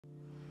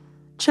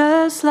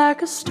Just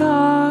like a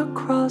star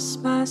across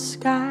my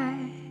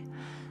sky,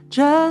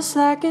 just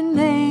like an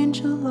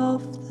angel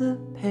off the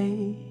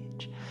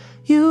page,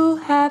 you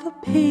have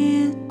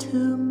appeared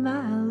to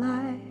my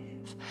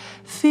life.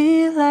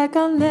 Feel like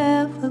I'll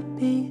never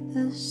be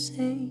the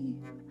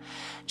same.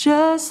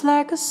 Just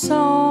like a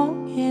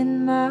song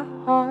in my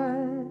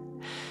heart,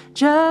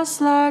 just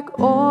like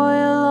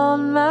oil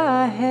on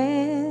my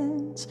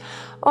hands,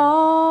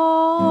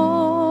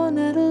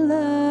 honored to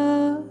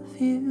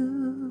love you.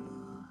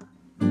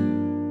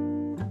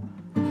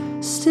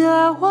 Still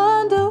I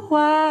wonder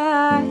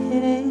why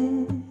it is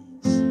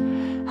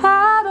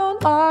I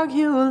don't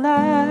argue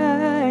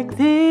like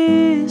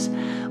this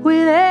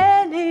with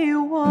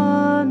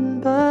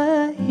anyone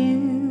but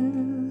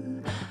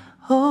you.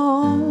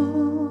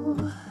 Oh,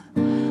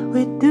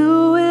 we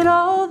do it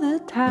all the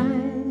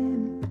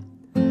time,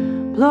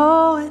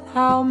 blowing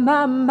out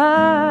my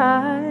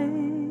mind.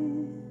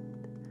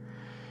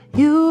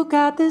 You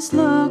got this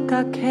look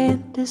I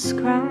can't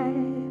describe.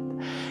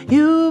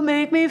 You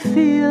make me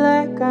feel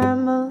like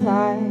I'm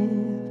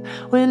alive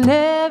when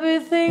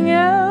everything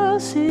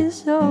else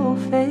is so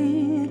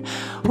fade.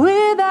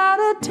 Without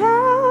a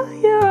doubt,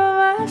 you're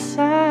on my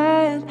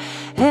side.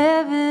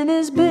 Heaven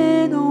has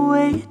been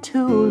away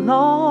too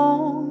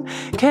long.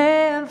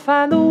 Can't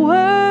find the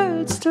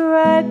words to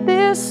write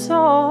this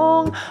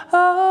song.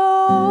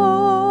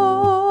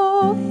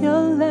 Oh,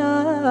 your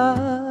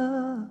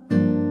love.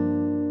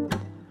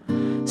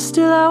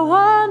 Still I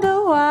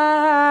wonder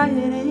why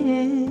it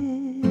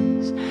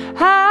is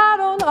I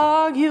don't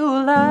argue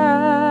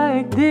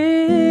like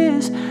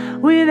this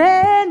with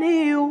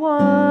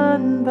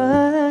anyone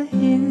but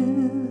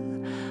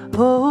you.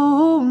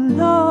 Oh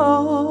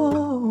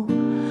no,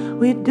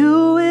 we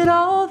do it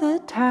all the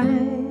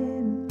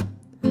time,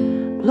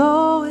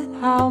 blowing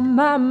out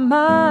my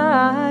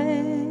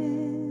mind.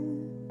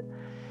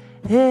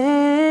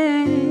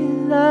 Hey,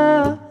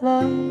 love,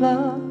 love,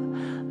 love,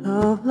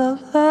 love,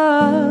 love,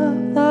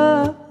 love,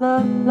 love, love,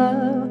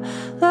 love,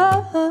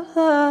 love, love,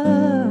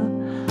 love,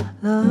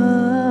 love.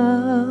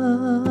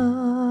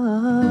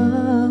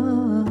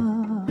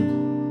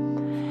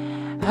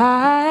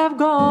 I have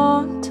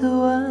gone to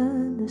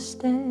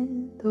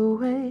understand the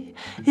way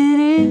it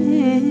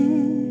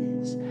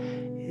is.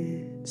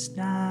 It's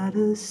not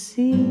a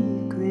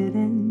secret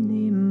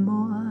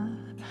anymore,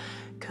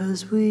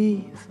 'cause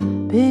we've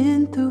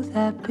been through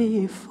that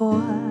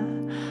before.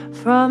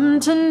 From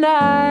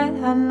tonight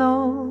I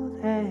know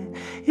that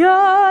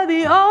you're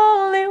the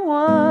only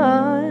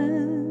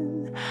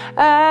one.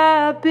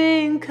 I've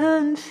been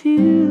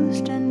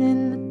confused and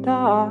in the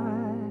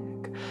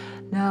dark.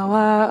 Now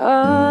I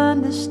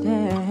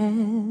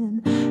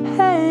understand.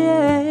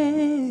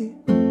 Hey,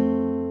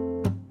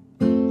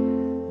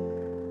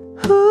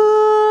 ooh,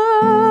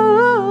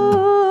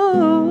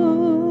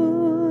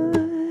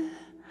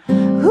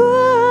 ooh.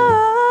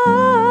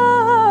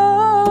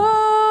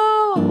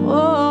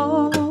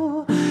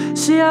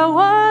 See, I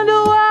wonder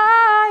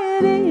why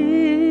it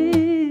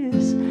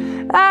is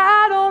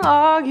I don't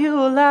argue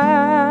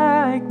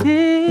like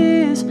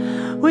this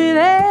with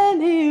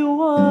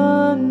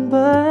anyone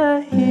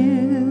but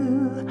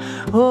you.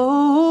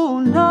 Oh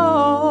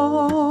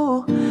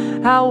no,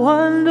 I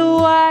wonder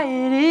why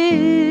it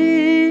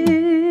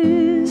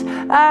is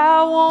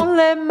I won't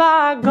let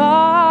my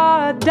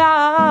guard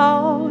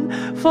down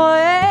for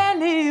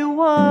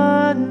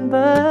anyone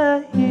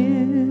but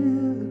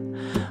you.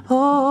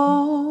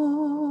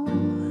 Oh,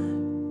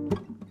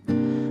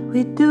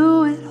 we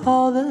do it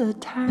all the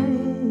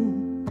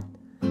time,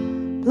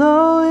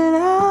 blowing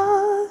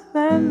out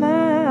my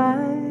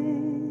mind.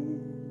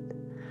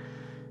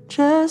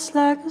 Just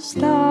like a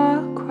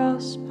star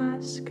across my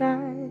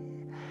sky,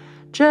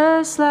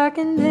 just like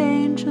an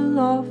angel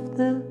off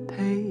the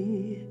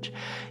page,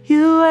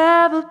 you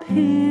have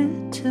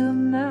appeared to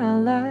my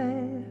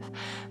life.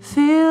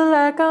 Feel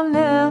like I'll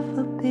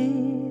never be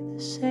the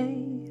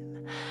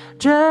same.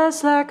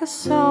 Just like a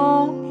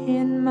song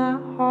in my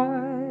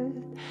heart,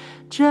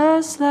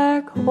 just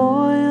like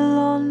oil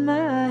on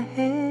my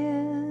head.